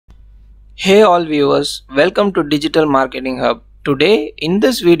Hey all viewers, welcome to Digital Marketing Hub. Today in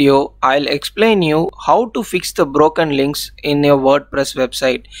this video I'll explain you how to fix the broken links in your WordPress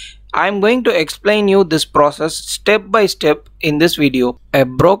website. I'm going to explain you this process step by step in this video. A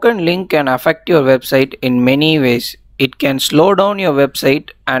broken link can affect your website in many ways. It can slow down your website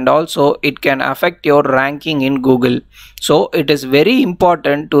and also it can affect your ranking in Google. So it is very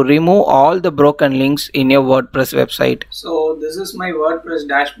important to remove all the broken links in your WordPress website. So this is my WordPress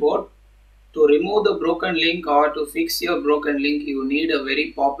dashboard. To remove the broken link or to fix your broken link, you need a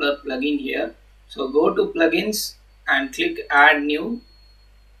very popular plugin here. So go to plugins and click add new.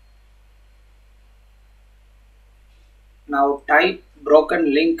 Now type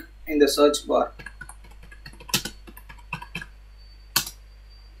broken link in the search bar.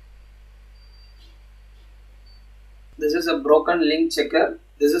 This is a broken link checker.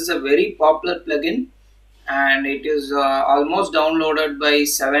 This is a very popular plugin and it is almost downloaded by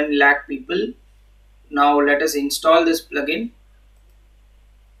 7 lakh people. Now let us install this plugin.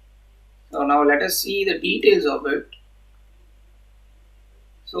 So now let us see the details of it.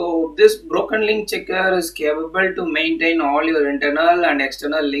 So this broken link checker is capable to maintain all your internal and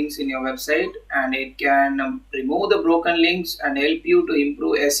external links in your website, and it can remove the broken links and help you to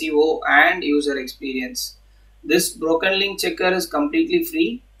improve SEO and user experience. This broken link checker is completely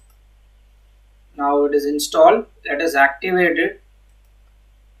free. Now it is installed. Let us activate it.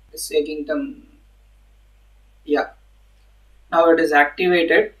 It's taking some. Yeah. Now it is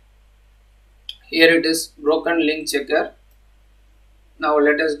activated. Here it is, broken link checker. Now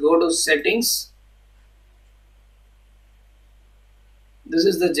let us go to settings. This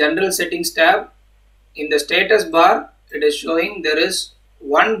is the general settings tab. In the status bar, it is showing there is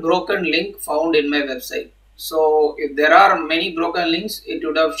one broken link found in my website. So if there are many broken links, it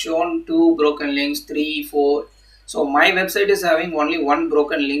would have shown 2 broken links, 3, 4. So my website is having only one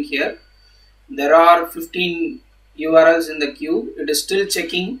broken link here. There are 15 URLs in the queue. It is still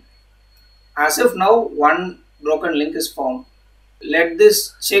checking. As of now, one broken link is found. Let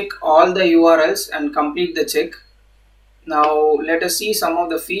this check all the URLs and complete the check. Now let us see some of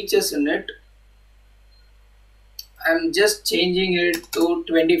the features in it. I'm just changing it to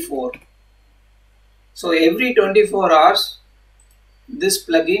 24. So every 24 hours this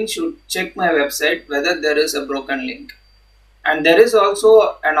plugin should check my website whether there is a broken link. And there is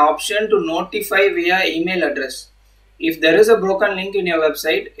also an option to notify via email address. If there is a broken link in your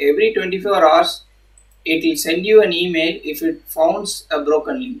website, every 24 hours it will send you an email if it finds a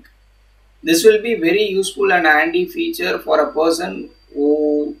broken link. This will be very useful and handy feature for a person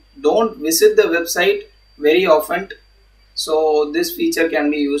who don't visit the website very often. So this feature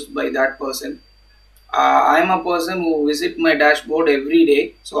can be used by that person. I am a person who visit my dashboard every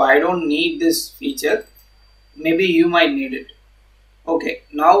day, so I don't need this feature. Maybe you might need it. Okay,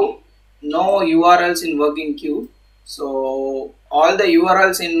 now no URLs in working queue. So all the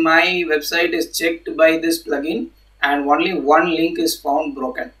URLs in my website is checked by this plugin and only one link is found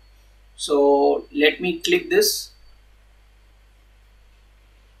broken. So let me click this.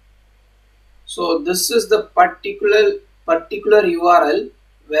 So this is the particular URL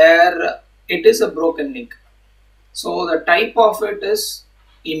where it is a broken link. So the type of it is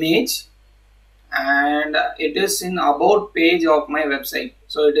image and it is in about page of my website.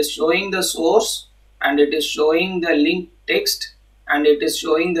 So it is showing the source and it is showing the link text and it is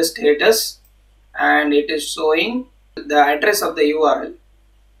showing the status and it is showing the address of the URL.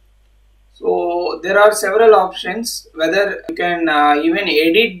 So there are several options whether you can even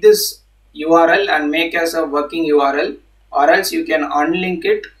edit this URL and make as a working URL, or else you can unlink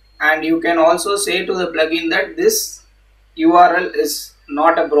it, and you can also say to the plugin that this URL is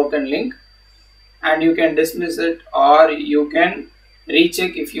not a broken link and you can dismiss it or you can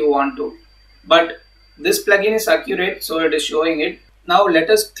recheck if you want to. But this plugin is accurate, so it is showing it. Now let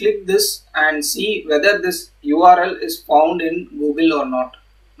us click this and see whether this URL is found in Google or not.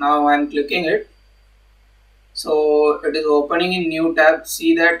 Now I am clicking it. So it is opening in new tab.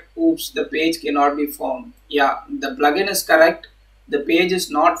 See that, oops, the page cannot be found. Yeah, the plugin is correct. The page is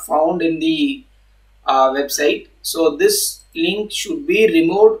not found in the website. So this link should be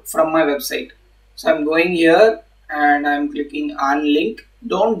removed from my website. So I'm going here and I'm clicking unlink.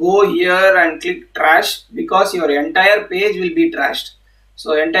 Don't go here and click trash because your entire page will be trashed.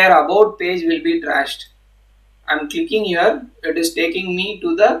 So entire about page will be trashed. I'm clicking here. It is taking me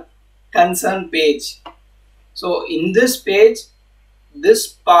to the concern page. So in this page, this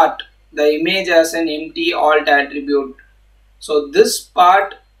part, the image as an empty alt attribute. So this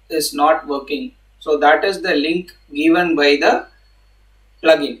part is not working. So that is the link given by the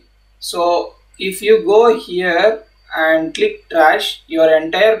plugin. So if you go here and click trash, your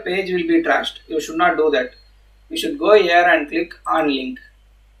entire page will be trashed. You should not do that. You should go here and click unlink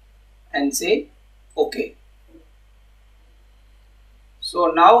and say OK. So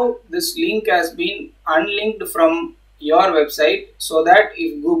now this link has been unlinked from your website, so that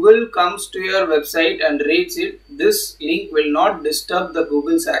if Google comes to your website and reads it, this link will not disturb the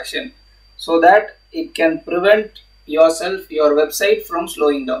Google's action, so that it can prevent your website from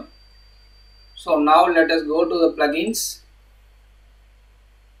slowing down. So now let us go to the plugins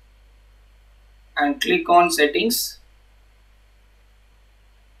and click on settings.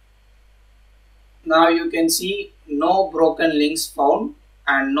 Now you can see no broken links found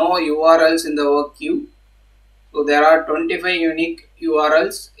and no URLs in the work queue. So there are 25 unique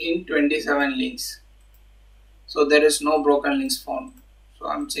URLs in 27 links. So there is no broken links found. So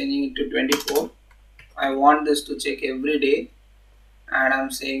I'm changing it to 24. I want this to check every day and I'm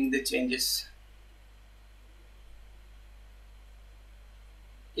saying the changes.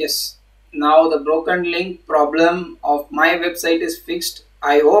 Yes, now the broken link problem of my website is fixed.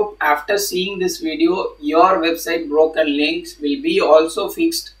 I hope after seeing this video, your website broken links will be also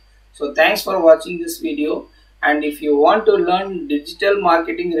fixed. So thanks for watching this video. And if you want to learn digital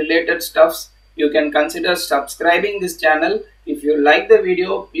marketing related stuffs, you can consider subscribing this channel. If you like the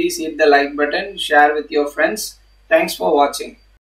video, please hit the like button, share with your friends. Thanks for watching.